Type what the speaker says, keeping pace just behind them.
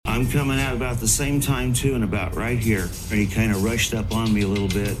I'm coming out about the same time, too, and about right here. And he kind of rushed up on me a little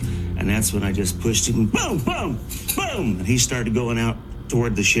bit, and that's when I just pushed him, boom, boom, boom, and he started going out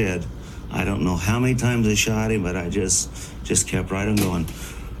toward the shed. I don't know how many times I shot him, but I just kept right on going.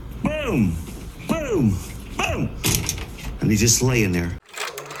 Boom, boom, boom, and he's just laying there.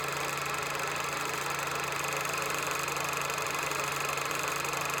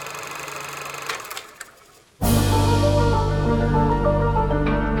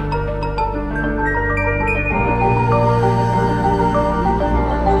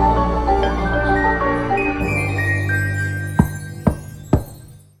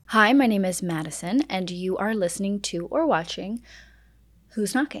 Hi, my name is Madison, and you are listening to or watching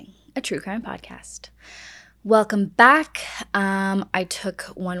Who's Knocking, a true crime podcast. Welcome back. I took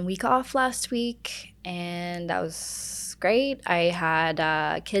 1 week off last week, and that was great. I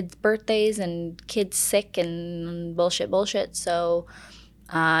had kids' birthdays and kids sick and bullshit, so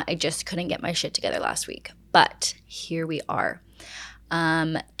I just couldn't get my shit together last week. But here we are.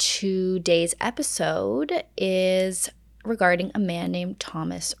 Today's episode is regarding a man named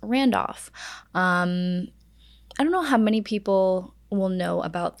Thomas Randolph. I don't know how many people will know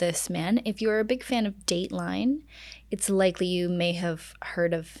about this man. If you're a big fan of Dateline, it's likely you may have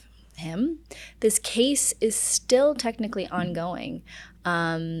heard of him. This case is still technically ongoing,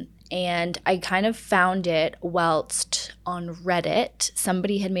 and I kind of found it whilst on Reddit.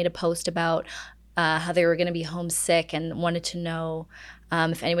 Somebody had made a post about how they were going to be homesick and wanted to know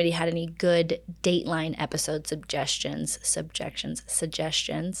if anybody had any good Dateline episode suggestions.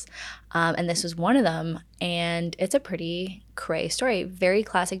 And this was one of them, and it's a pretty cray story. Very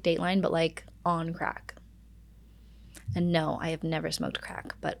classic Dateline, but like on crack. And no, I have never smoked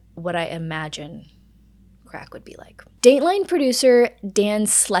crack, but what I imagine crack would be like. Dateline producer Dan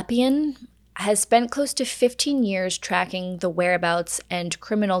Slepian has spent close to 15 years tracking the whereabouts and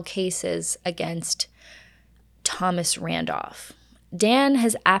criminal cases against Thomas Randolph. Dan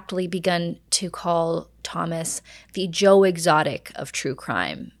has aptly begun to call Thomas the Joe Exotic of true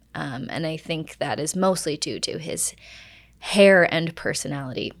crime, and I think that is mostly due to his hair and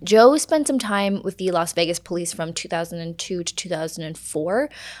personality. Joe spent some time with the Las Vegas police from 2002 to 2004,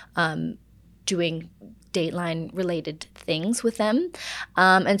 doing Dateline-related things with them.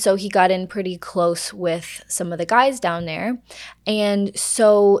 And so he got in pretty close with some of the guys down there. And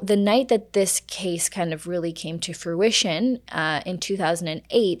so the night that this case kind of really came to fruition, in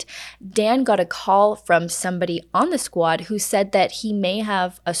 2008, Dan got a call from somebody on the squad who said that he may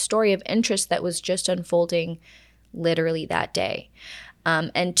have a story of interest that was just unfolding literally that day.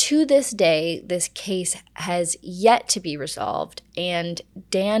 And to this day, this case has yet to be resolved, and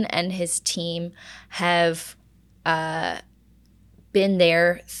Dan and his team have been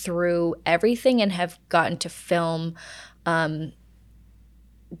there through everything and have gotten to film the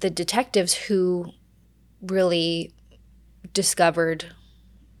detectives who really discovered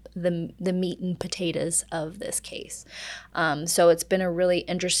the meat and potatoes of this case. So it's been a really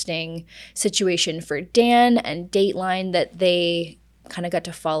interesting situation for Dan and Dateline that they kind of got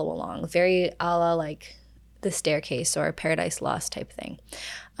to follow along, very a la like The Staircase or Paradise Lost type thing,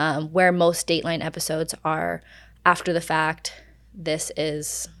 where most Dateline episodes are after the fact. It's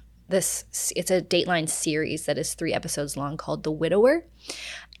a Dateline series that is 3 episodes long called The Widower,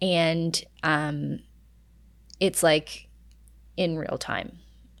 and it's like in real time,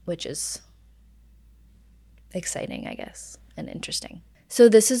 which is exciting, I guess, and interesting. So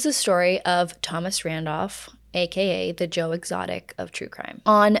this is the story of Thomas Randolph, aka the Joe Exotic of true crime.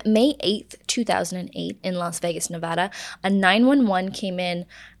 On May 8th, 2008, in Las Vegas, Nevada, a 911 came in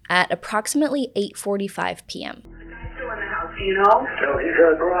at approximately 8:45 p.m. You know? No, he's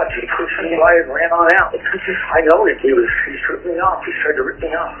in the garage. He pushed me by and ran on out. I know it. He stripped me off. He tried to rip me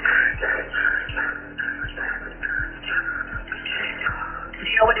off. Do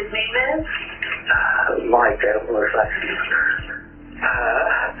you know what his name is? Mike, I don't know his last name.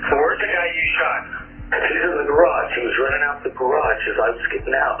 Where's the guy you shot? He's in the garage. He was running out the garage as I was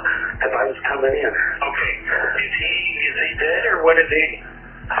getting out, as I was coming in. Okay. Is he dead or what is he?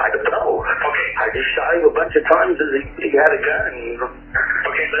 I don't know. Okay. I just shot him a bunch of times as he had a gun.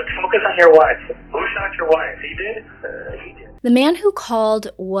 Okay, let's focus on your wife. Who shot your wife? He did? He did. The man who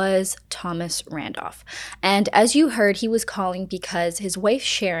called was Thomas Randolph. And as you heard, he was calling because his wife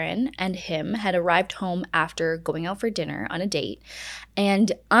Sharon and him had arrived home after going out for dinner on a date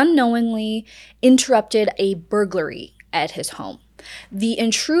and unknowingly interrupted a burglary at his home. The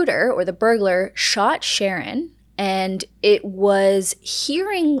intruder, or the burglar, shot Sharon, and it was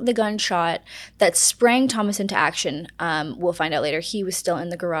hearing the gunshot that sprang Thomas into action. We'll find out later. He was still in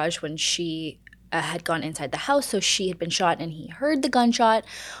the garage when she had gone inside the house, so she had been shot and he heard the gunshot,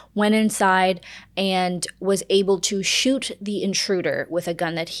 went inside, and was able to shoot the intruder with a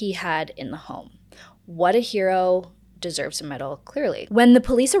gun that he had in the home. What a hero. Deserves a medal, clearly. When the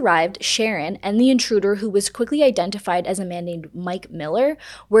police arrived, Sharon and the intruder, who was quickly identified as a man named Mike Miller,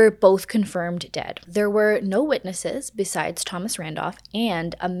 were both confirmed dead. There were no witnesses besides Thomas Randolph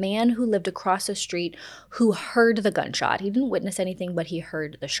and a man who lived across the street who heard the gunshot. He didn't witness anything, but he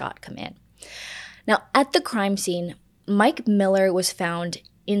heard the shot come in. Now, at the crime scene, Mike Miller was found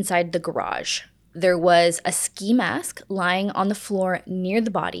inside the garage. There was a ski mask lying on the floor near the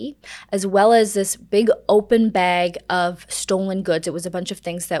body, as well as this big open bag of stolen goods. It was a bunch of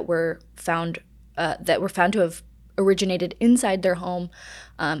things that were found to have originated inside their home,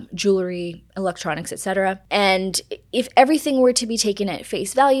 jewelry, electronics, etc. And if everything were to be taken at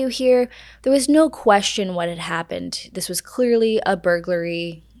face value here, there was no question what had happened. This was clearly a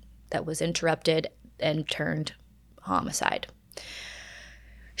burglary that was interrupted and turned homicide.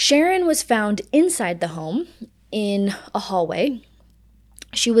 Sharon was found inside the home in a hallway.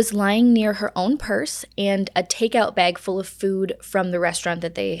 She was lying near her own purse and a takeout bag full of food from the restaurant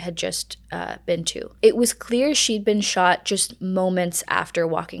that they had just been to. It was clear she'd been shot just moments after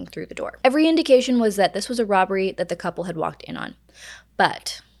walking through the door. Every indication was that this was a robbery that the couple had walked in on.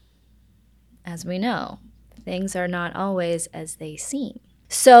 But, as we know, things are not always as they seem.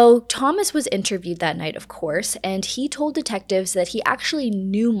 So Thomas was interviewed that night, of course, and he told detectives that he actually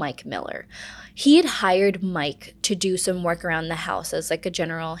knew Mike Miller. He had hired Mike to do some work around the house as like a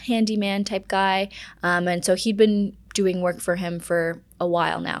general handyman type guy, and so he'd been doing work for him for a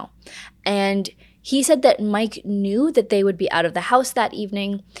while now. And he said that Mike knew that they would be out of the house that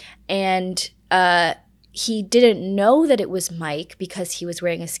evening, and he didn't know that it was Mike because he was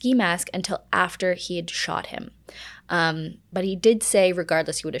wearing a ski mask until after he had shot him. But he did say,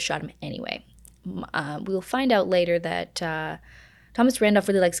 regardless, he would have shot him anyway. We'll find out later that Thomas Randolph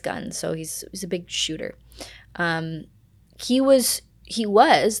really likes guns, so he's a big shooter. He was,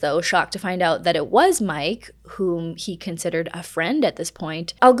 though, shocked to find out that it was Mike, whom he considered a friend at this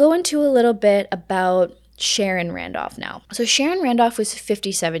point. I'll go into a little bit about Sharon Randolph now. So Sharon Randolph was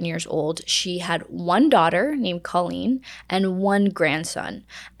 57 years old. She had one daughter named Colleen and one grandson.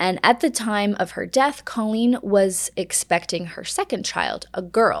 And at the time of her death, Colleen was expecting her second child, a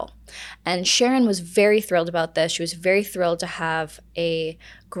girl. And Sharon was very thrilled about this. She was very thrilled to have a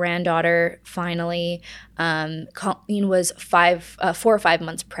granddaughter finally. Colleen was 4 or 5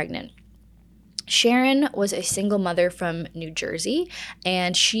 months pregnant. Sharon was a single mother from New Jersey,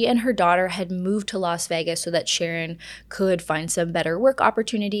 and she and her daughter had moved to Las Vegas so that Sharon could find some better work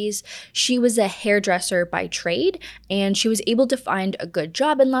opportunities. She was a hairdresser by trade, and she was able to find a good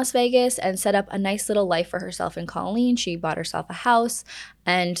job in Las Vegas and set up a nice little life for herself and Colleen. She bought herself a house,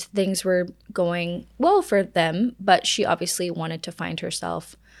 and things were going well for them, but she obviously wanted to find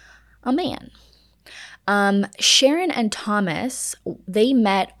herself a man. Sharon and Thomas, they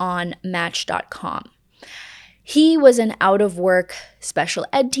met on Match.com. He was an out-of-work special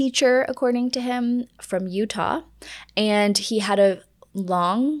ed teacher, according to him, from Utah, and he had a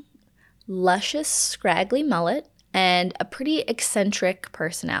long, luscious, scraggly mullet and a pretty eccentric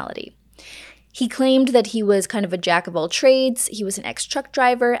personality. He claimed that he was kind of a jack of all trades. He was an ex-truck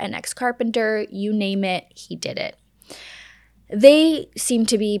driver, an ex-carpenter, you name it, he did it. They seemed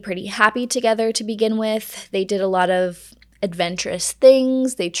to be pretty happy together to begin with. They did a lot of adventurous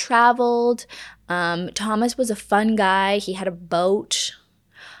things. They traveled. Thomas was a fun guy. He had a boat.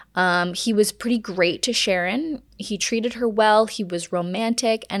 He was pretty great to Sharon. He treated her well. He was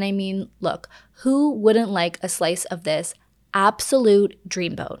romantic. And I mean, look, who wouldn't like a slice of this absolute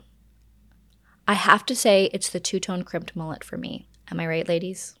dreamboat? I have to say it's the two-tone crimped mullet for me. Am I right,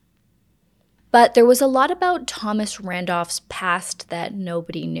 ladies? But there was a lot about Thomas Randolph's past that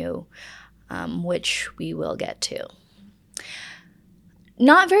nobody knew, which we will get to.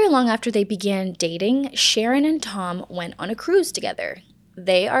 Not very long after they began dating, Sharon and Tom went on a cruise together.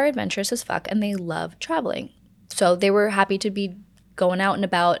 They are adventurous as fuck and they love traveling. So they were happy to be going out and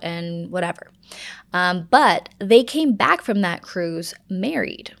about and whatever. But they came back from that cruise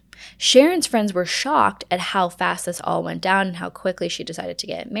married. Sharon's friends were shocked at how fast this all went down and how quickly she decided to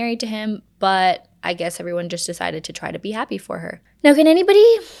get married to him, but I guess everyone just decided to try to be happy for her. Now, can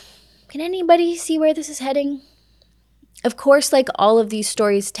anybody see where this is heading? Of course, like all of these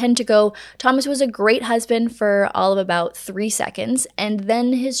stories tend to go, Thomas was a great husband for all of about 3 seconds, and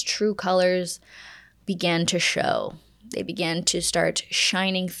then his true colors began to show. They began to start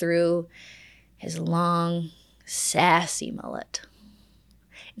shining through his long, sassy mullet.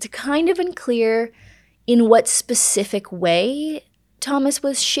 It's kind of unclear in what specific way Thomas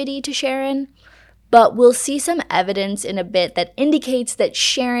was shitty to Sharon, But we'll see some evidence in a bit that indicates that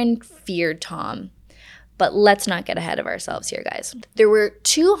Sharon feared Tom. But let's not get ahead of ourselves here, guys. There were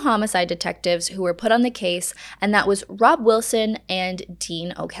 2 homicide detectives who were put on the case, and that was Rob Wilson and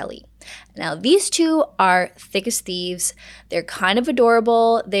Dean O'Kelly. Now, these 2 are thick as thieves. They're kind of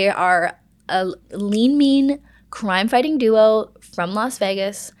adorable. They are a lean, mean, crime-fighting duo from Las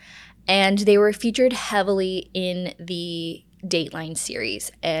Vegas, and they were featured heavily in the Dateline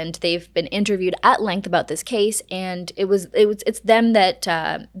series, and they've been interviewed at length about this case, and it's them that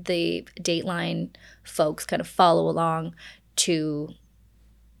the Dateline folks kind of follow along to,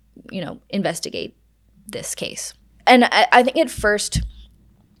 investigate this case. And I think at first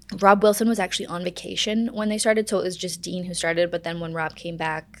Rob Wilson was actually on vacation when they started, so it was just Dean who started, but then when Rob came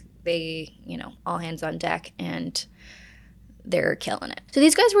back, they, all hands on deck, and they're killing it. So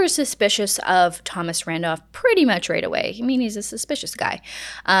these guys were suspicious of Thomas Randolph pretty much right away. I mean, he's a suspicious guy.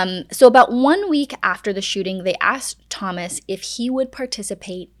 So about 1 week after the shooting, they asked Thomas if he would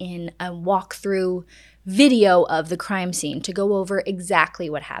participate in a walkthrough video of the crime scene to go over exactly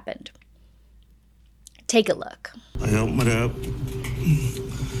what happened. Take a look. I open it up.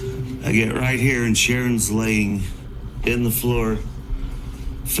 I get right here, and Sharon's laying in the floor,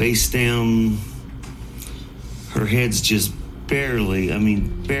 face down. Her head's just barely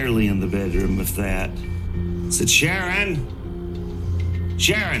in the bedroom, if that. I said, Sharon!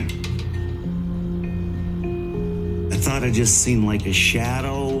 I thought I just seen like a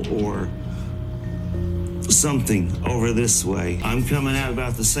shadow or something over this way. I'm coming out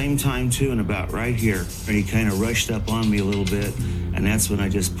about the same time too, and about right here. And he kind of rushed up on me a little bit, and that's when I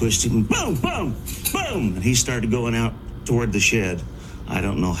just pushed him, boom, boom, boom! And he started going out toward the shed. I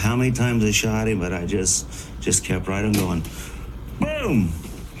don't know how many times I shot him, but I just kept right on going. Boom,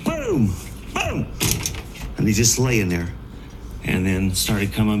 boom, boom. And he's just laying there. And then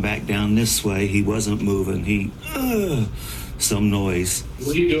started coming back down this way. He wasn't moving. Some noise.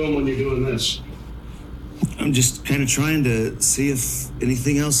 What are you doing when you're doing this? I'm just kind of trying to see if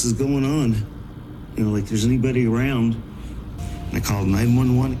anything else is going on. Like there's anybody around. And I called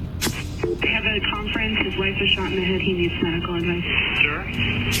 911. They have a conference. His wife was shot in the head. He needs medical advice. Sir?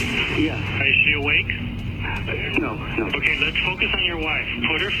 Yeah. Is she awake? No. Okay, let's focus on your wife.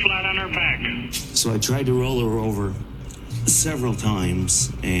 Put her flat on her back. So I tried to roll her over several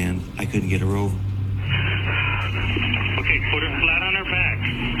times, and I couldn't get her over. Okay, put her flat on her back.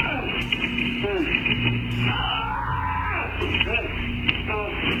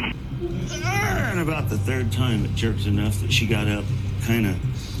 And about the 3rd time, it jerked enough that she got up kind of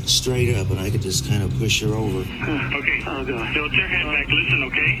straight up, and I could just kind of push her over. Okay. Oh, God. Tilt your head back. Listen,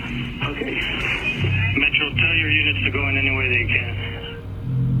 okay? Okay. Metro, tell your units to go in any way they can.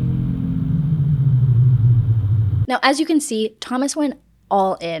 Now, as you can see, Thomas went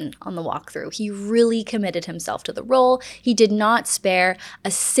all in on the walkthrough. He really committed himself to the role. He did not spare a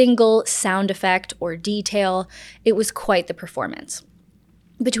single sound effect or detail. It was quite the performance.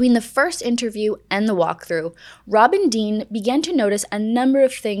 Between the first interview and the walkthrough, Rob and Dean began to notice a number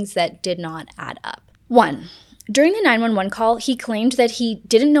of things that did not add up. 1. During the 911 call, he claimed that he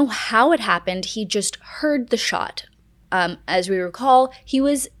didn't know how it happened. He just heard the shot. As we recall,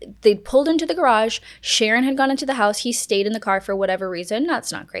 they pulled into the garage. Sharon had gone into the house. He stayed in the car for whatever reason.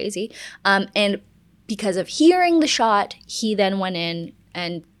 That's not crazy. And because of hearing the shot, he then went in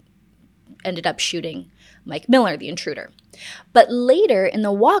and ended up shooting Mike Miller, the intruder. But later in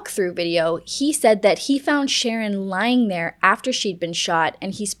the walkthrough video, he said that he found Sharon lying there after she'd been shot,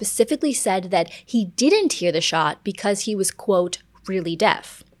 and he specifically said that he didn't hear the shot because he was, quote, really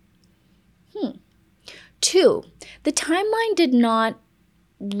deaf. 2, the timeline did not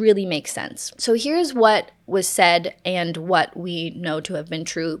really make sense. So here's what was said and what we know to have been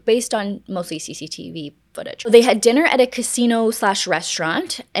true based on mostly CCTV footage. They had dinner at a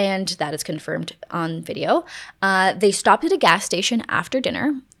casino/restaurant, and that is confirmed on video. They stopped at a gas station after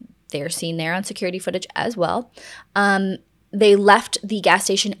dinner. They're seen there on security footage as well. They left the gas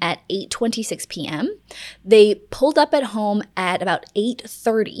station at 8:26 p.m. They pulled up at home at about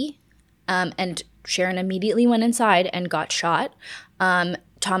 8:30, and Sharon immediately went inside and got shot.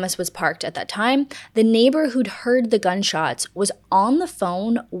 Thomas was parked at that time. The neighbor who'd heard the gunshots was on the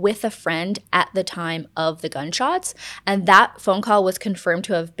phone with a friend at the time of the gunshots, and that phone call was confirmed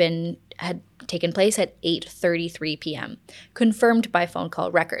to had taken place at 8:33 p.m., confirmed by phone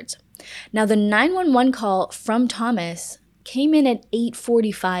call records. Now, the 911 call from Thomas came in at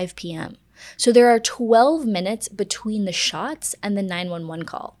 8:45 p.m., so there are 12 minutes between the shots and the 911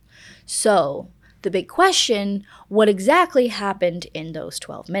 call. So the big question, what exactly happened in those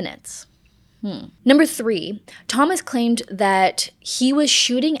 12 minutes? Number 3, Thomas claimed that he was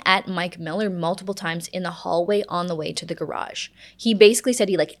shooting at Mike Miller multiple times in the hallway on the way to the garage. He basically said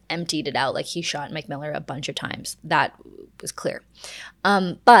he emptied it out, he shot Mike Miller a bunch of times. That was clear.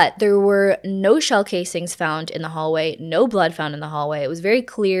 But there were no shell casings found in the hallway, no blood found in the hallway. It was very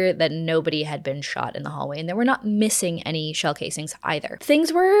clear that nobody had been shot in the hallway, and they were not missing any shell casings either.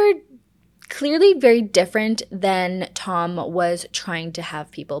 Things were clearly very different than Tom was trying to have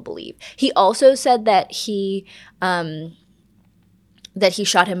people believe. He also said that he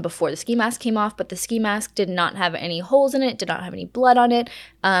shot him before the ski mask came off, but the ski mask did not have any holes in it, did not have any blood on it.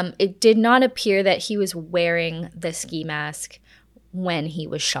 It did not appear that he was wearing the ski mask when he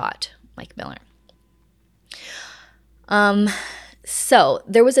was shot, Mike Miller. So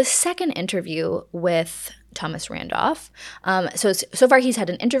there was a second interview with Thomas Randolph. So far he's had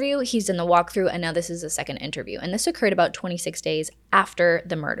an interview, he's in the walkthrough, and now this is a second interview. And this occurred about 26 days after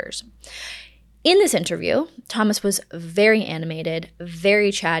the murders. In this interview, Thomas was very animated,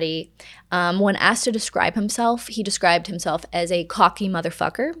 very chatty. When asked to describe himself, he described himself as a cocky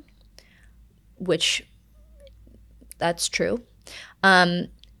motherfucker, which that's true.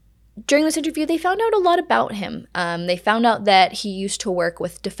 During this interview, they found out a lot about him. They found out that he used to work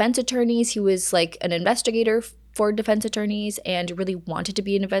with defense attorneys. He was an investigator for defense attorneys and really wanted to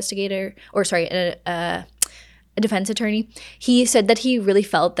be an investigator, a defense attorney. He said that he really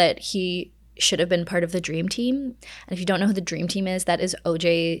felt that he should have been part of the Dream Team. And if you don't know who the Dream Team is, that is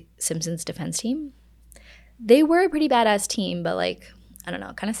O.J. Simpson's defense team. They were a pretty badass team, but I don't know,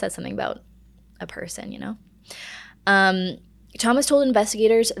 it kind of says something about a person, Thomas told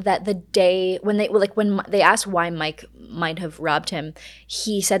investigators that the day when they asked why Mike might have robbed him,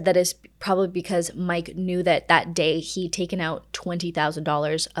 he said that is probably because Mike knew that day he'd taken out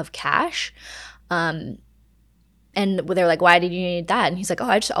 $20,000 of cash. And they're like, why did you need that? And he's like,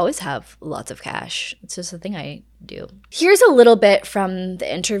 I just always have lots of cash. It's just a thing I do. Here's a little bit from the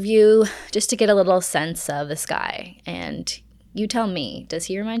interview just to get a little sense of this guy. And you tell me, does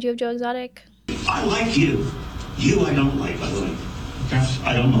he remind you of Joe Exotic? I like you. You I don't like, by the way.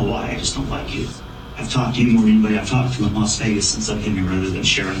 I don't know why, I just don't like you. I've talked to you more than anybody I've talked to in Las Vegas since I've been here, rather than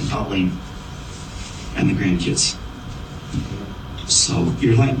Sharon and Colleen and the grandkids. So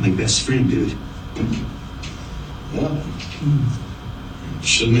you're like my best friend, dude. Yeah.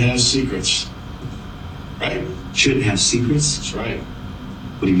 Shouldn't have secrets. Right? Shouldn't have secrets? That's right.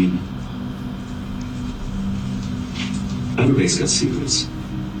 What do you mean? Everybody's got secrets.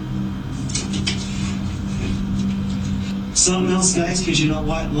 Something else, guys, because you know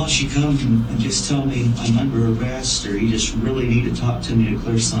what? Unless you come and just tell me I'm under arrest, or you just really need to talk to me to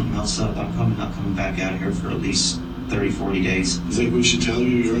clear something else up, I'm probably not coming back out here for at least 30, 40 days. You think we should tell you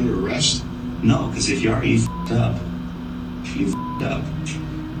you're under arrest? No, because if you already f***ed up, you f***ed up.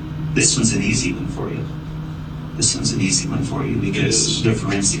 This one's an easy one for you. This one's an easy one for you because the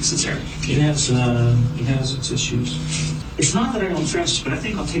forensics is there. It has its issues. It's not that I don't trust you, but I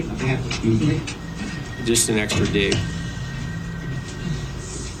think I'll take my bad with you. Just an extra dig.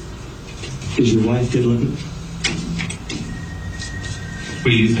 Is your wife good looking? What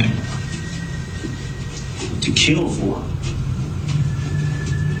do you think? To kill for.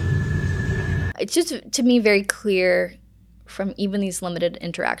 It's just, to me, very clear from even these limited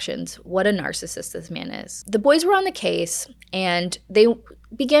interactions what a narcissist this man is. The boys were on the case, and they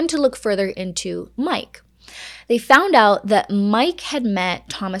began to look further into Mike. They found out that Mike had met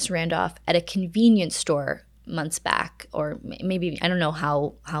Thomas Randolph at a convenience store months back, or maybe, I don't know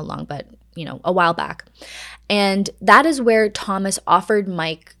how long, but a while back. And that is where Thomas offered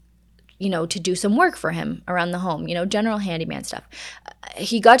Mike, to do some work for him around the home, general handyman stuff.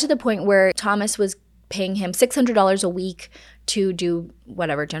 He got to the point where Thomas was paying him $600 a week to do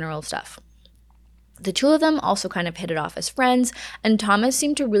whatever general stuff. The two of them also kind of hit it off as friends, and Thomas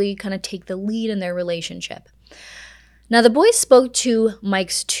seemed to really kind of take the lead in their relationship. Now, the boys spoke to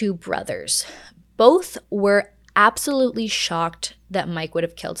Mike's two brothers. Both were absolutely shocked that Mike would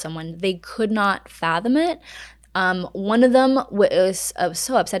have killed someone. They could not fathom it. One of them was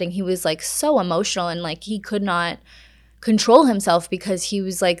so upsetting. He was so emotional, and he could not control himself because he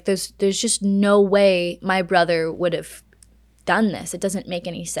was like, there's just no way my brother would have done this. It doesn't make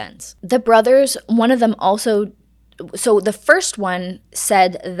any sense. The brothers, one of them also, so the first one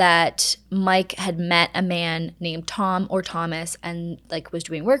said that Mike had met a man named Tom or Thomas and was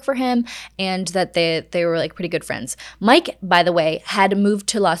doing work for him, and that they were pretty good friends. Mike, by the way, had moved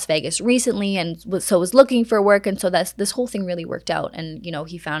to Las Vegas recently and was looking for work, and so this whole thing really worked out. And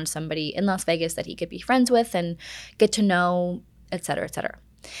he found somebody in Las Vegas that he could be friends with and get to know, et cetera, et cetera.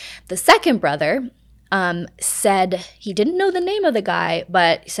 The second brother said he didn't know the name of the guy,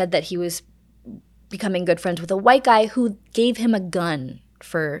 but said that he was becoming good friends with a white guy who gave him a gun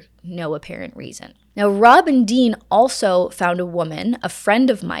for no apparent reason. Now, Rob and Dean also found a woman, a friend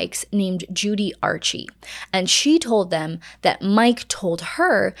of Mike's, named Judy Archie, and she told them that Mike told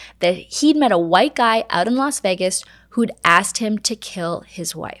her that he'd met a white guy out in Las Vegas who'd asked him to kill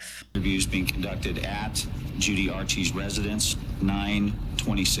his wife. Interviews being conducted at Judy Archie's residence,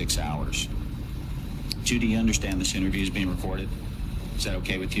 9:26 hours. Judy, you understand this interview is being recorded? Is that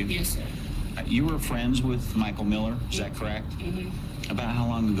okay with you? Yes, sir. You were friends with Michael Miller, is that correct? Mm-hmm. About how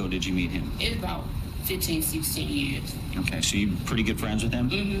long ago did you meet him? It's about 15, 16 years. Okay, so you're pretty good friends with him?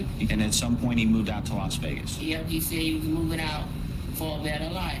 Mm-hmm. And at some point he moved out to Las Vegas. Yeah, he said he was moving out for a better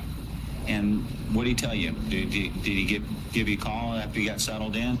life. And what did he tell you? Did he give you a call after you got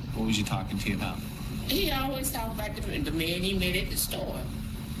settled in? What was he talking to you about? He always talked about the man he met at the store.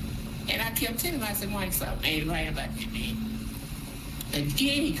 And I kept telling him, I said, Mike, something ain't right about that man.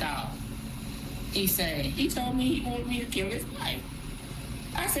 Again, he called. He said, he told me he wanted me to kill his wife.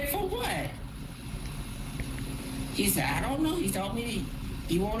 I said, for what? He said, I don't know. He told me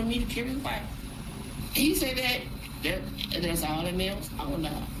he wanted me to kill his wife. He said that's all that man was talking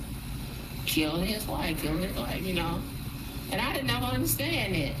about. Killing his wife, you know. And I did not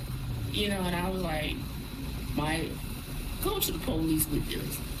understand that. You know, and I was like, Mike, go to the police with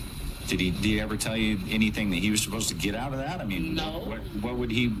this. Did he ever tell you anything that he was supposed to get out of that? I mean, no. What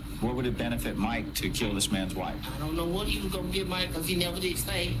would it benefit Mike to kill this man's wife? I don't know what he was going to get Mike because he never did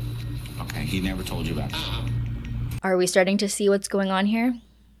say. Okay, he never told you about that. Are we starting to see what's going on here?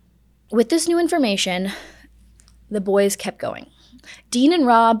 With this new information, the boys kept going. Dean and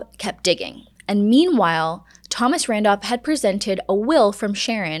Rob kept digging. And meanwhile, Thomas Randolph had presented a will from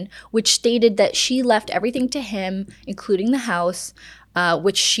Sharon, which stated that she left everything to him, including the house,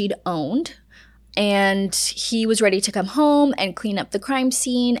 which she'd owned. And he was ready to come home and clean up the crime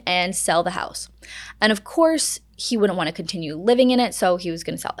scene and sell the house. And of course, he wouldn't want to continue living in it, so he was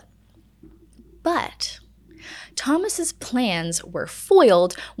going to sell it. But Thomas's plans were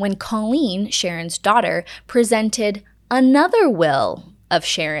foiled when Colleen, Sharon's daughter, presented another will of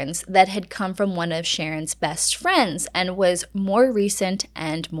Sharon's that had come from one of Sharon's best friends and was more recent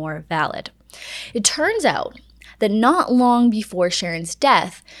and more valid. It turns out that not long before Sharon's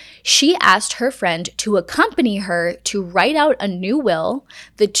death, she asked her friend to accompany her to write out a new will.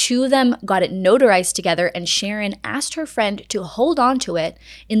 The two of them got it notarized together, and Sharon asked her friend to hold on to it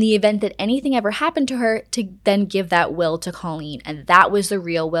in the event that anything ever happened to her, to then give that will to Colleen. And that was the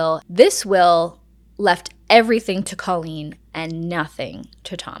real will. This will left everything to Colleen and nothing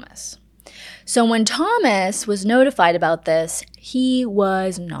to Thomas. So when Thomas was notified about this, he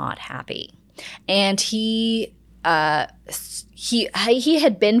was not happy. And he had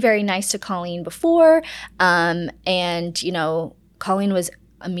been very nice to Colleen before, and, you know, Colleen was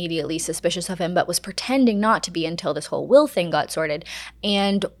immediately suspicious of him, but was pretending not to be until this whole will thing got sorted.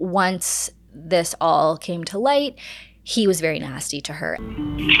 And once this all came to light, he was very nasty to her. You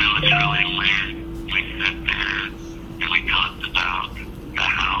know, it's really weird. We sat there and we talked about the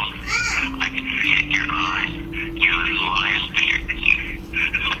house. I can see it in your eyes. You're lying there.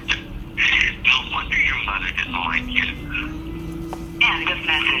 No wonder your mother didn't like you. End of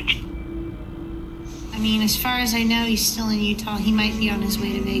message. I mean, as far as I know, he's still in Utah. He might be on his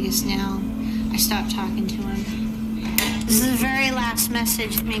way to Vegas now. I stopped talking to him. This is the very last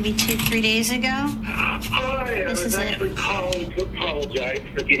message, maybe 2-3 days ago. Hi, I was actually calling to apologize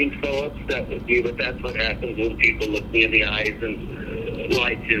for getting so upset with you, but that's what happens when people look me in the eyes and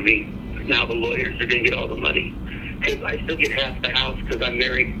lie to me. Now the lawyers are going to get all the money, because I still get half the house because I'm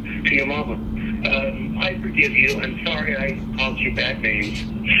married to your mama. I forgive you. I'm sorry I called you bad names.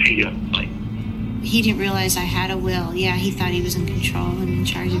 See ya. Bye. He didn't realize I had a will. Yeah, he thought he was in control and in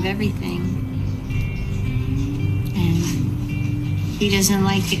charge of everything. And he doesn't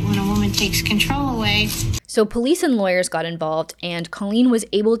like it when a woman takes control away. So police and lawyers got involved, and Colleen was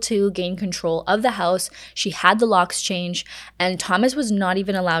able to gain control of the house. She had the locks changed, and Thomas was not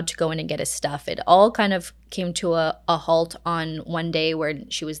even allowed to go in and get his stuff. It all kind of came to a halt on one day where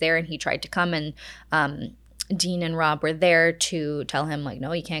she was there and he tried to come, and Dean and Rob were there to tell him, like,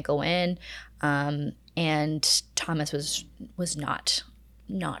 no, you can't go in. And Thomas was not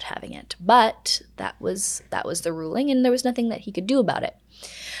having it. But that was the ruling, and there was nothing that he could do about it.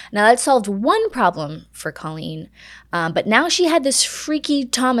 Now, that solved one problem for Colleen, but now she had this freaky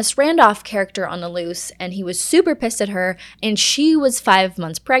Thomas Randolph character on the loose, and he was super pissed at her, and she was 5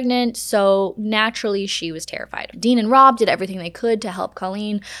 months pregnant, so naturally she was terrified. Dean and Rob did everything they could to help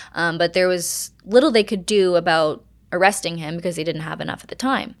Colleen, but there was little they could do about arresting him because they didn't have enough at the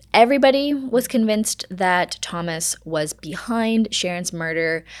time. Everybody was convinced that Thomas was behind Sharon's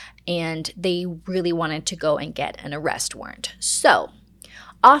murder, and they really wanted to go and get an arrest warrant. So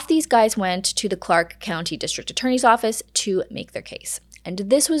off these guys went to the Clark County District Attorney's Office to make their case. And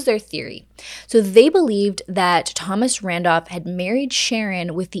this was their theory. So they believed that Thomas Randolph had married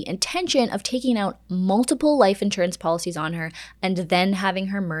Sharon with the intention of taking out multiple life insurance policies on her and then having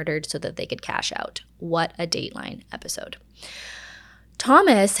her murdered so that they could cash out. What a Dateline episode.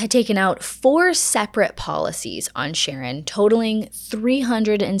 Thomas had taken out 4 separate policies on Sharon, totaling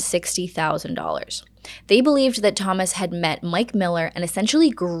 $360,000. They believed that Thomas had met Mike Miller and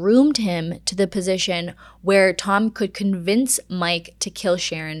essentially groomed him to the position where Tom could convince Mike to kill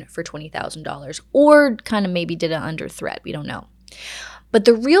Sharon for $20,000, or kind of maybe did it under threat. We don't know. But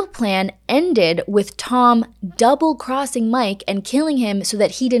the real plan ended with Tom double-crossing Mike and killing him so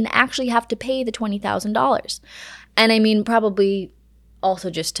that he didn't actually have to pay the $20,000. And I mean, probably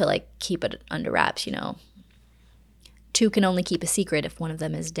also just to like keep it under wraps, you know. 2 can only keep a secret if one of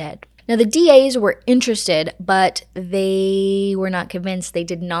them is dead. Now, the DAs were interested, but they were not convinced. They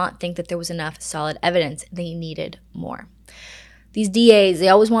did not think that there was enough solid evidence. They needed more. These DAs, they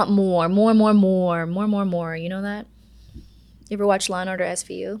always want more. You know that? You ever watch Law & Order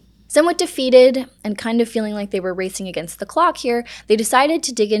SVU? Somewhat defeated and kind of feeling like they were racing against the clock here, they decided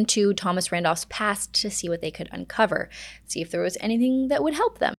to dig into Thomas Randolph's past to see what they could uncover, see if there was anything that would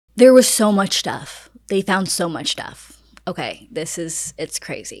help them. There was so much stuff. They found so much stuff. Okay, it's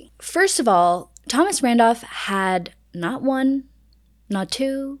crazy. First of all, Thomas Randolph had not 1, not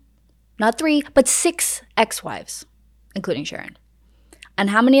 2, not 3, but 6 ex-wives, including Sharon.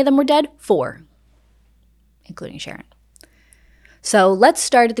 And how many of them were dead? 4, including Sharon. So let's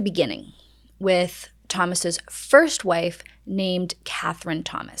start at the beginning with Thomas's first wife named Catherine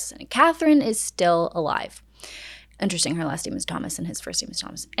Thomas. And Catherine is still alive. Interesting, her last name is Thomas and his first name is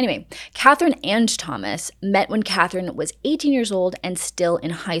Thomas. Anyway, Catherine and Thomas met when Catherine was 18 years old and still in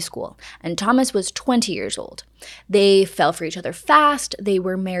high school, and Thomas was 20 years old. They fell for each other fast. They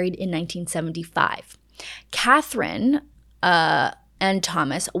were married in 1975. Catherine and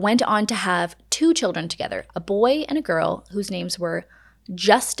Thomas went on to have 2 children together, a boy and a girl whose names were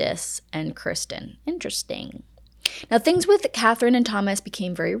Justice and Kristen. Interesting. Now, things with Catherine and Thomas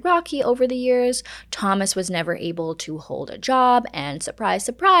became very rocky over the years. Thomas was never able to hold a job, and surprise,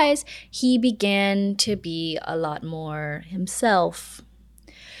 surprise, he began to be a lot more himself.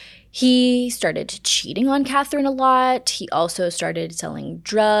 He started cheating on Catherine a lot. He also started selling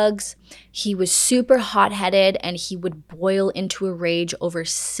drugs. He was super hot-headed, and he would boil into a rage over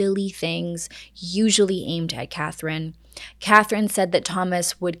silly things, usually aimed at Catherine. Catherine said that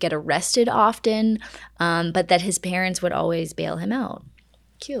Thomas would get arrested often, but that his parents would always bail him out.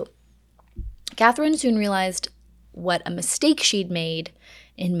 Cute. Catherine soon realized what a mistake she'd made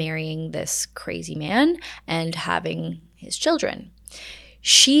in marrying this crazy man and having his children.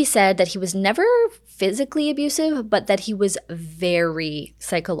 She said that he was never physically abusive, but that he was very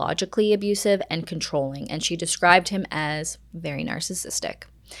psychologically abusive and controlling, and she described him as very narcissistic.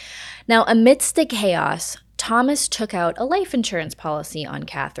 Now, amidst the chaos, Thomas took out a life insurance policy on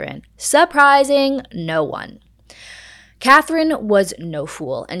Catherine, surprising no one. Catherine was no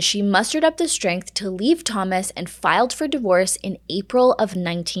fool, and she mustered up the strength to leave Thomas and filed for divorce in April of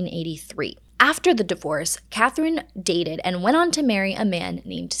 1983. After the divorce, Catherine dated and went on to marry a man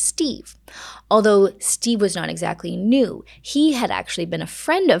named Steve. Although Steve was not exactly new, he had actually been a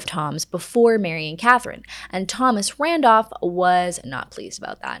friend of Tom's before marrying Catherine, and Thomas Randolph was not pleased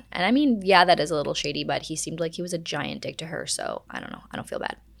about that. And I mean, yeah, that is a little shady, but he seemed like he was a giant dick to her, so I don't know. I don't feel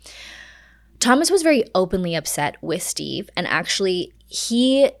bad. Thomas was very openly upset with Steve, and actually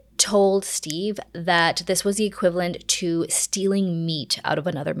he told Steve that this was the equivalent to stealing meat out of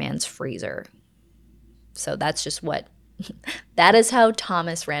another man's freezer. So that's just that is how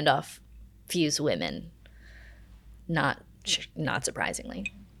Thomas Randolph views women. Not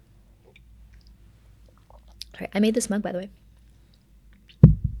surprisingly. Sorry, I made this mug, by the way.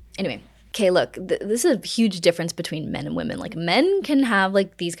 Anyway, okay, look, this is a huge difference between men and women. Like, men can have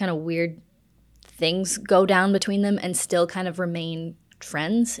like these kind of weird things go down between them and still kind of remain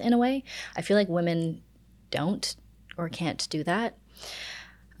friends in a way. I feel like women don't or can't do that.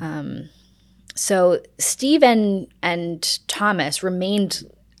 So Steve and Thomas remained,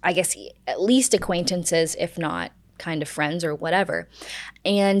 I guess, at least acquaintances, if not kind of friends or whatever.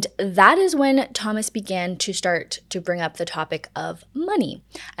 And that is when Thomas began to start to bring up the topic of money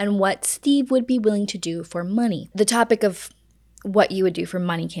and what Steve would be willing to do for money. The topic of what you would do for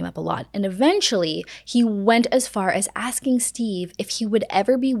money came up a lot. And eventually he went as far as asking Steve if he would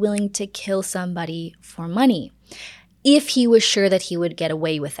ever be willing to kill somebody for money. if he was sure that he would get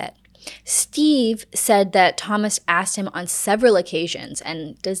away with it. Steve said that Thomas asked him on several occasions,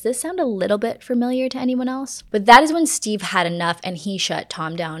 and does this sound a little bit familiar to anyone else? But that is when Steve had enough and he shut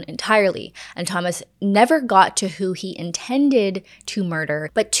Tom down entirely, and Thomas never got to who he intended to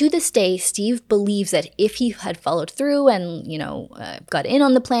murder. But to this day, Steve believes that if he had followed through and, got in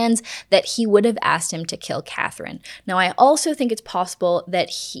on the plans, that he would have asked him to kill Catherine. Now, I also think it's possible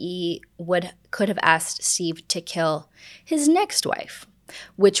that he could have asked Steve to kill his next wife,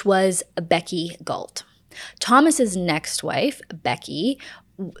 which was Becky Galt. Thomas's next wife, Becky,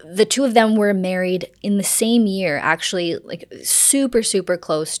 the two of them were married in the same year, actually like super, super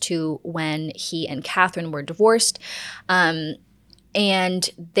close to when he and Catherine were divorced. And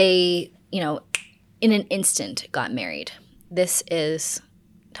they, in an instant got married. This is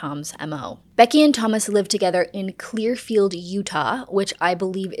Tom's MO. Becky and Thomas lived together in Clearfield, Utah, which I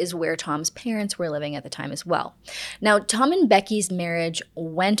believe is where Tom's parents were living at the time as well. Now, Tom and Becky's marriage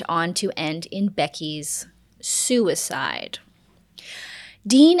went on to end in Becky's suicide.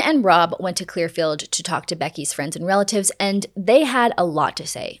 Dean and Rob went to Clearfield to talk to Becky's friends and relatives, and they had a lot to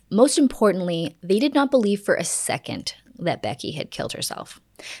say. Most importantly, they did not believe for a second that Becky had killed herself.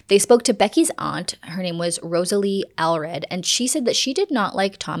 They spoke to Becky's aunt. Her name was Rosalie Allred, and she said that she did not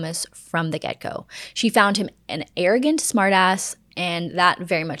like Thomas from the get-go. She found him an arrogant smartass, and that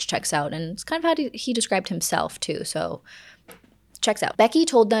very much checks out. And it's kind of how he described himself too, so checks out. Becky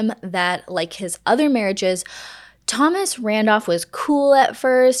told them that, like his other marriages, Thomas Randolph was cool at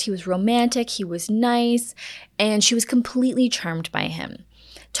first. He was romantic, he was nice, and she was completely charmed by him.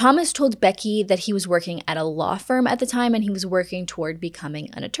 Thomas told Becky that he was working at a law firm at the time and he was working toward becoming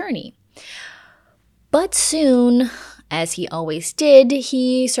an attorney. But soon, as he always did,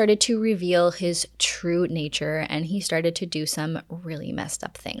 he started to reveal his true nature and he started to do some really messed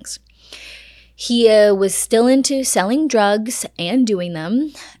up things. He was still into selling drugs and doing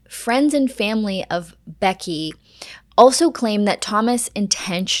them. Friends and family of Becky also claim that Thomas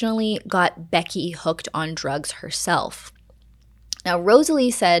intentionally got Becky hooked on drugs herself. Now,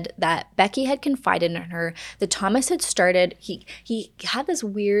 Rosalie said that Becky had confided in her that Thomas had started, he had this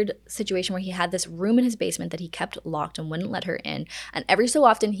weird situation where he had this room in his basement that he kept locked and wouldn't let her in. And every so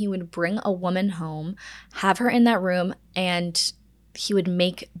often he would bring a woman home, have her in that room, and he would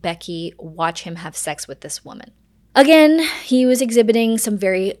make Becky watch him have sex with this woman. Again, he was exhibiting some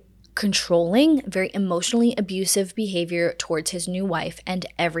very controlling, very emotionally abusive behavior towards his new wife, and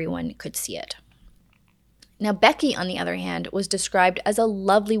everyone could see it. Now, Becky, on the other hand, was described as a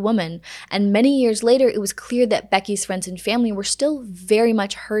lovely woman, and many years later, it was clear that Becky's friends and family were still very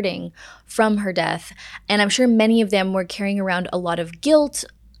much hurting from her death, and I'm sure many of them were carrying around a lot of guilt,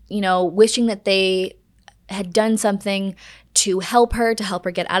 wishing that they had done something to help her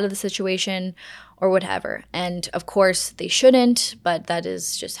get out of the situation or whatever. And of course, they shouldn't, but that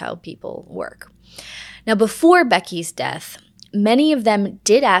is just how people work. Now, before Becky's death, many of them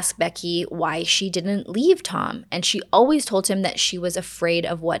did ask Becky why she didn't leave Tom, and she always told him that she was afraid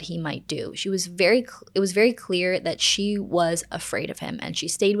of what he might do. It was very clear that she was afraid of him, and she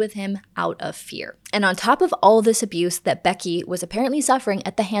stayed with him out of fear. And on top of all this abuse that Becky was apparently suffering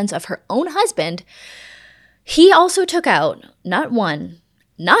at the hands of her own husband, he also took out not one,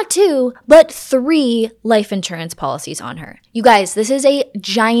 not two, but 3 life insurance policies on her. You guys, this is a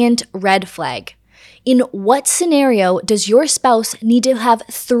giant red flag. In what scenario does your spouse need to have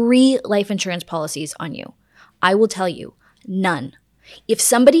 3 life insurance policies on you? I will tell you, none. If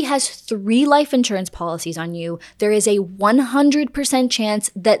somebody has 3 life insurance policies on you, there is a 100% chance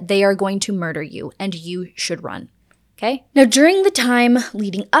that they are going to murder you, and you should run. Okay? Now, during the time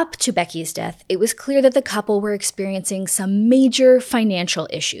leading up to Becky's death, it was clear that the couple were experiencing some major financial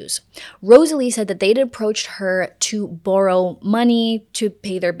issues. Rosalie said that they'd approached her to borrow money to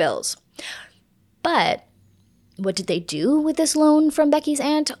pay their bills. But what did they do with this loan from Becky's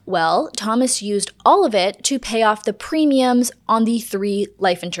aunt? Well, Thomas used all of it to pay off the premiums on the 3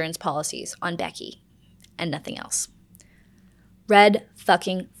 life insurance policies on Becky and nothing else. Red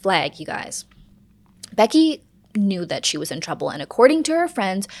fucking flag, you guys. Becky knew that she was in trouble, and according to her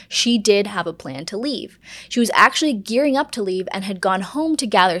friends, she did have a plan to leave. She was actually gearing up to leave and had gone home to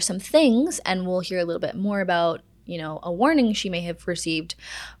gather some things, and we'll hear a little bit more about, a warning she may have received,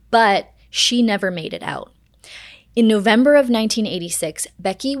 but she never made it out. In November of 1986,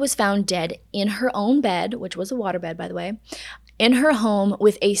 Becky was found dead in her own bed, which was a waterbed, by the way, in her home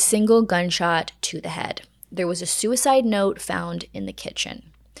with a single gunshot to the head. There was a suicide note found in the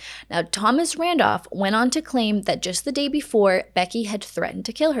kitchen. Now, Thomas Randolph went on to claim that just the day before, Becky had threatened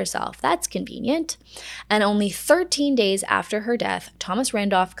to kill herself. That's convenient. And only 13 days after her death, Thomas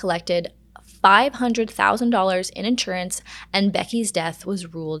Randolph collected $500,000 in insurance, and Becky's death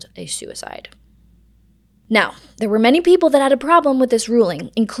was ruled a suicide. Now, there were many people that had a problem with this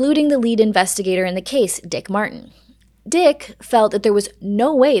ruling, including the lead investigator in the case, Dick Martin. Dick felt that there was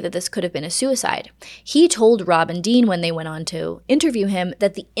no way that this could have been a suicide. He told Rob and Dean when they went on to interview him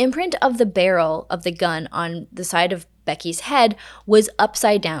that the imprint of the barrel of the gun on the side of Becky's head was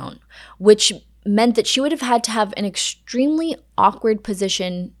upside down, which meant that she would have had to have an extremely awkward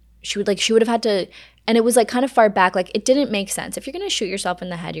position. She would have had to, and it was like kind of far back. Like, it didn't make sense. If you're going to shoot yourself in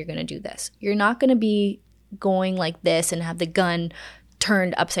the head, you're going to do this. You're not going to be going like this and have the gun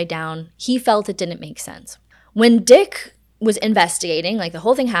turned upside down. He felt it didn't make sense. When Dick was investigating, like, the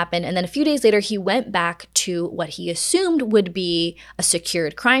whole thing happened, and then a few days later, he went back to what he assumed would be a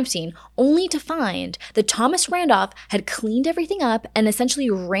secured crime scene, only to find that Thomas Randolph had cleaned everything up and essentially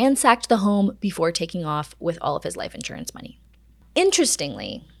ransacked the home before taking off with all of his life insurance money.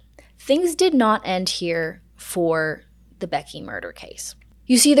 Interestingly, things did not end here for the Becky murder case.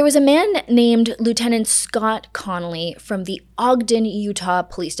 You see, there was a man named Lieutenant Scott Connolly from the Ogden, Utah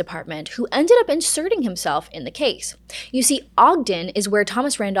Police Department who ended up inserting himself in the case. You see, Ogden is where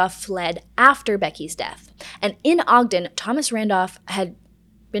Thomas Randolph fled after Becky's death. And in Ogden, Thomas Randolph had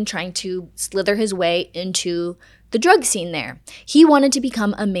been trying to slither his way into the drug scene there. He wanted to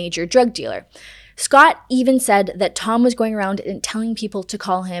become a major drug dealer. Scott even said that Tom was going around and telling people to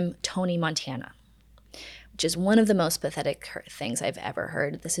call him Tony Montana, which is one of the most pathetic things I've ever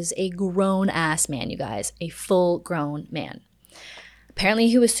heard. This is a grown-ass man, you guys, a full-grown man. Apparently,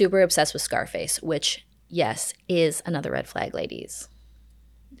 he was super obsessed with Scarface, which, yes, is another red flag, ladies.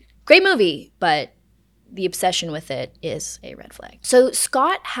 Great movie, but the obsession with it is a red flag. So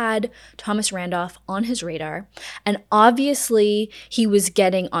Scott had Thomas Randolph on his radar, and obviously he was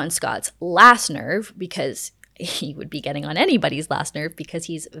getting on Scott's last nerve, because he would be getting on anybody's last nerve because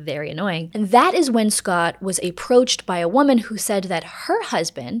he's very annoying. And that is when Scott was approached by a woman who said that her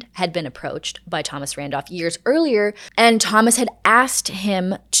husband had been approached by Thomas Randolph years earlier, and Thomas had asked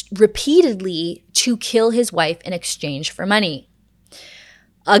him repeatedly to kill his wife in exchange for money.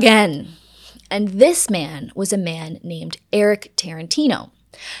 Again. And this man was a man named Eric Tarantino.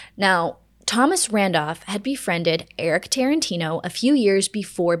 Now, Thomas Randolph had befriended Eric Tarantino a few years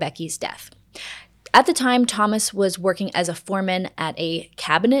before Becky's death. At the time, Thomas was working as a foreman at a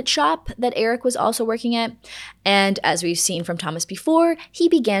cabinet shop that Eric was also working at. And as we've seen from Thomas before, he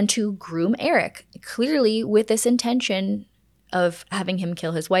began to groom Eric, clearly with this intention of having him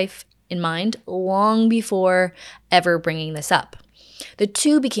kill his wife in mind, long before ever bringing this up. The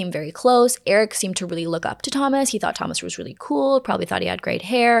two became very close. Eric seemed to really look up to Thomas. He thought Thomas was really cool, probably thought he had great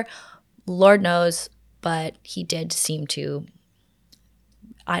hair. Lord knows, but he did seem to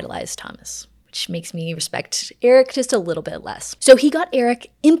idolize Thomas, which makes me respect Eric just a little bit less. So he got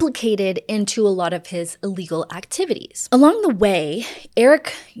Eric implicated into a lot of his illegal activities. Along the way,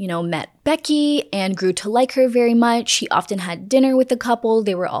 Eric, met Becky and grew to like her very much. He often had dinner with the couple.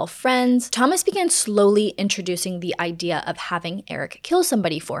 They were all friends. Thomas began slowly introducing the idea of having Eric kill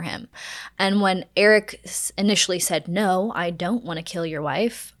somebody for him. And when Eric initially said, "No, I don't want to kill your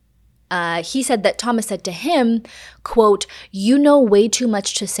wife," he said that Thomas said to him, quote, "You know way too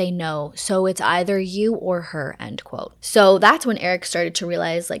much to say no, so it's either you or her," end quote. So that's when Eric started to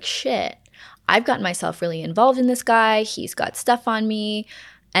realize, like, shit, I've gotten myself really involved in this guy. He's got stuff on me,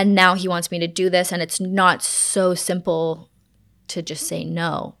 and now he wants me to do this, and it's not so simple to just say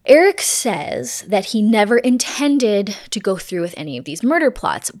no. Eric says that he never intended to go through with any of these murder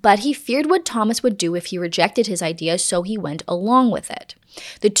plots, but he feared what Thomas would do if he rejected his idea, so he went along with it.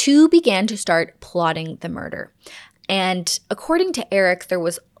 The two began to start plotting the murder. And according to Eric, there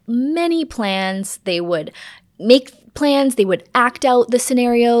was many plans. They would make plans, they would act out the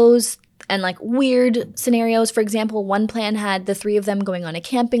scenarios, and like weird scenarios. For example, one plan had the three of them going on a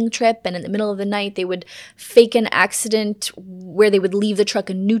camping trip, and in the middle of the night, they would fake an accident where they would leave the truck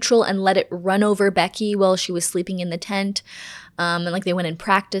in neutral and let it run over Becky while she was sleeping in the tent. And like they went and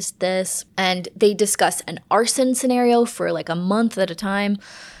practiced this, and they discussed an arson scenario for like a month at a time.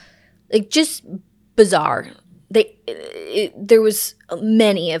 Like, just bizarre. There was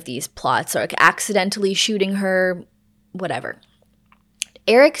many of these plots, like accidentally shooting her, whatever.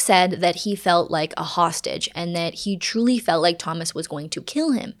 Eric said that he felt like a hostage and that he truly felt like Thomas was going to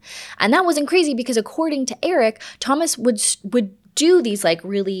kill him. And that wasn't crazy, because according to Eric, Thomas would do these like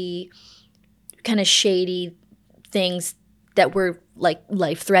really kind of shady things that were like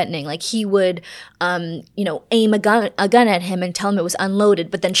life-threatening. Like he would, aim a gun at him and tell him it was unloaded,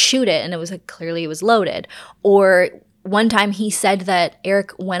 but then shoot it and it was like clearly it was loaded. Or one time he said that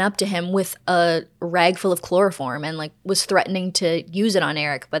Eric went up to him with a rag full of chloroform and like was threatening to use it on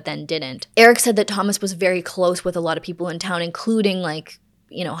Eric, but then didn't. Eric said that Thomas was very close with a lot of people in town, including like,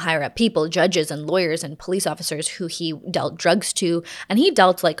 you know, higher up people, judges and lawyers and police officers who he dealt drugs to. And he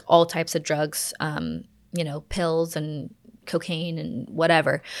dealt like all types of drugs, you know, pills and cocaine and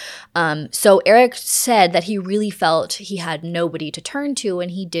whatever. So Eric said that he really felt he had nobody to turn to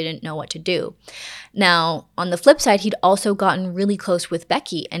and he didn't know what to do. Now, on the flip side, he'd also gotten really close with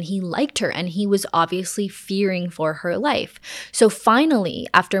Becky and he liked her and he was obviously fearing for her life. So finally,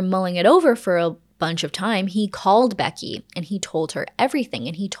 after mulling it over for a bunch of time, he called Becky and he told her everything.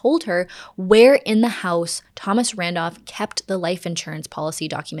 And he told her where in the house Thomas Randolph kept the life insurance policy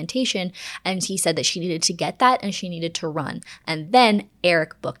documentation. And he said that she needed to get that and she needed to run. And then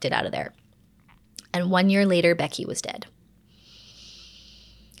Eric booked it out of there. And 1 year later, Becky was dead.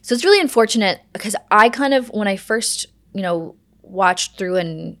 So it's really unfortunate because I kind of, when I first, you know, watched through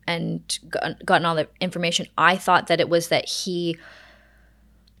and gotten all the information, I thought that it was that he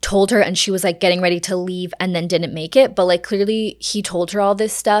told her and she was like getting ready to leave and then didn't make it. But like clearly he told her all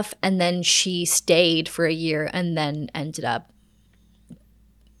this stuff and then she stayed for a year and then ended up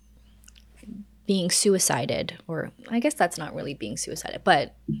being suicided. Or I guess that's not really being suicided,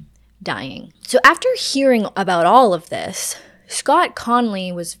 but dying. So after hearing about all of this, Scott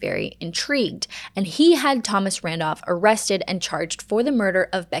Connolly was very intrigued and he had Thomas Randolph arrested and charged for the murder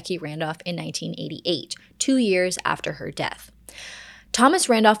of Becky Randolph in 1988, 2 years after her death. Thomas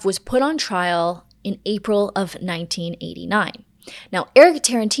Randolph was put on trial in April of 1989. Now, Eric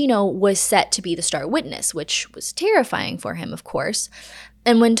Tarantino was set to be the star witness, which was terrifying for him, of course.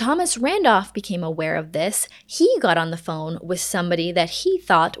 And when Thomas Randolph became aware of this, he got on the phone with somebody that he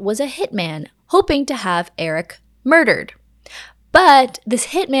thought was a hitman, hoping to have Eric murdered. But this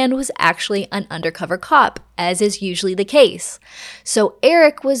hitman was actually an undercover cop, as is usually the case. So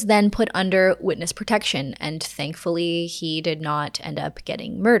Eric was then put under witness protection, and thankfully he did not end up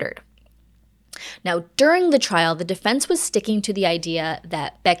getting murdered. Now, during the trial, the defense was sticking to the idea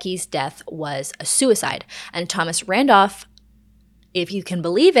that Becky's death was a suicide, and Thomas Randolph, if you can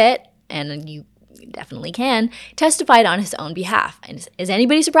believe it, and you definitely can, testified on his own behalf. And is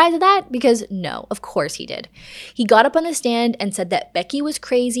anybody surprised at that? Because no, of course he did. He got up on the stand and said that Becky was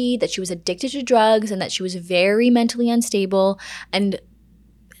crazy, that she was addicted to drugs, and that she was very mentally unstable. And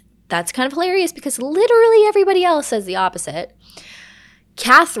that's kind of hilarious because literally everybody else says the opposite.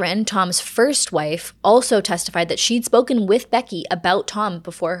 Catherine, Tom's first wife, also testified that she'd spoken with Becky about Tom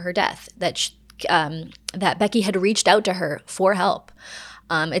before her death, that Becky had reached out to her for help.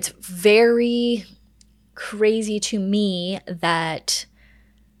 It's very crazy to me that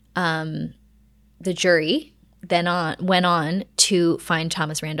the jury then went on to find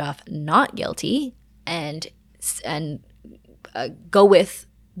Thomas Randolph not guilty and go with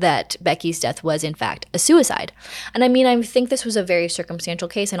that Becky's death was in fact a suicide. And I mean, I think this was a very circumstantial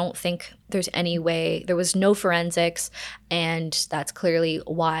case. I don't think there's any way, there was no forensics, and that's clearly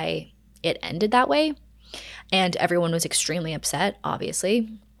why it ended that way. And everyone was extremely upset,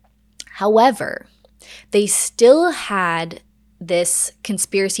 obviously. However, they still had this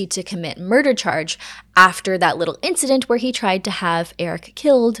conspiracy to commit murder charge after that little incident where he tried to have Eric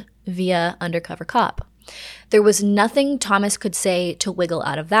killed via undercover cop. There was nothing Thomas could say to wiggle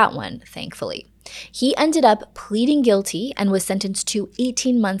out of that one, thankfully. He ended up pleading guilty and was sentenced to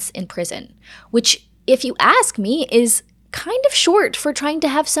 18 months in prison, which, if you ask me, is kind of short for trying to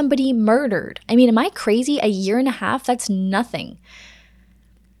have somebody murdered. I mean, am I crazy? A year and a half? That's nothing.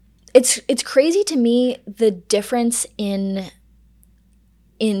 It's crazy to me the difference in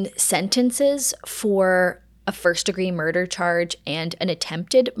sentences for a first-degree murder charge and an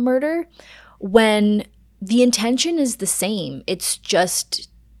attempted murder when the intention is the same. It's just,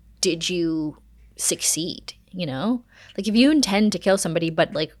 did you succeed, you know? Like, if you intend to kill somebody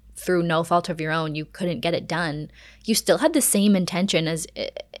but like through no fault of your own, you couldn't get it done, you still had the same intention as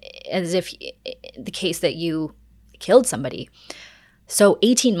if the case that you killed somebody. So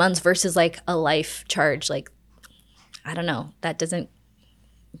 18 months versus like a life charge, like, I don't know.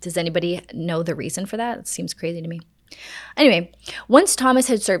 Does anybody know the reason for that? It seems crazy to me. Anyway, once Thomas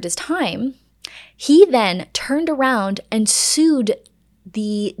had served his time, he then turned around and sued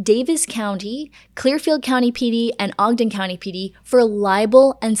the Davis County, Clearfield County PD, and Ogden County PD for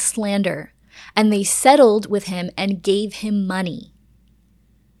libel and slander. And they settled with him and gave him money,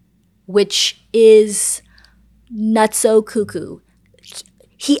 which is nutso cuckoo.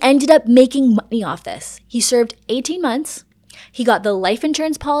 He ended up making money off this. He served 18 months. He got the life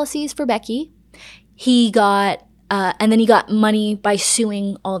insurance policies for Becky. He got, and then he got money by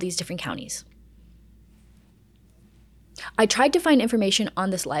suing all these different counties. I tried to find information on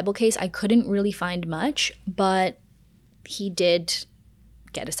this libel case. I couldn't really find much, but he did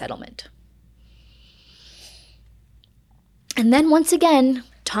get a settlement. And then once again,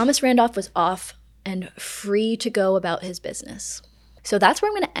 Thomas Randolph was off and free to go about his business. So that's where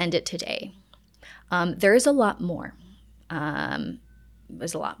I'm going to end it today. There's a lot more.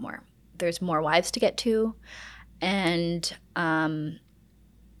 There's a lot more. There's more wives to get to. And I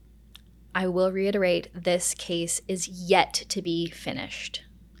will reiterate, this case is yet to be finished.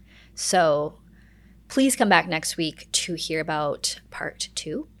 So please come back next week to hear about part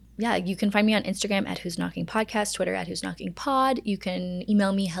 2. Yeah, you can find me on Instagram at Who's Knocking Podcast, Twitter at Who's Knocking Pod. You can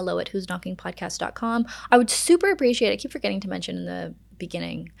email me hello@whosknockingpodcast.com. I would super appreciate, I keep forgetting to mention in the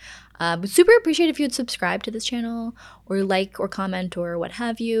beginning, would super appreciate if you would subscribe to this channel or like or comment or what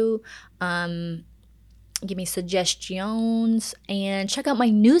have you. Give me suggestions and check out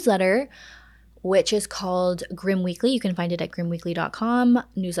my newsletter, which is called Grim Weekly. You can find it at grimweekly.com.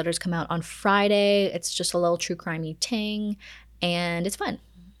 Newsletters come out on Friday. It's just a little true crimey ting, and it's fun.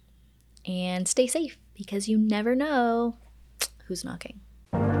 And stay safe, because you never know who's knocking.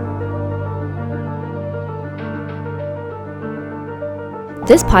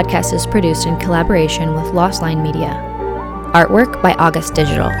 This podcast is produced in collaboration with Lost Line Media. Artwork by August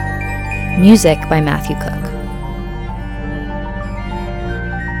Digital. Music by Matthew Cook.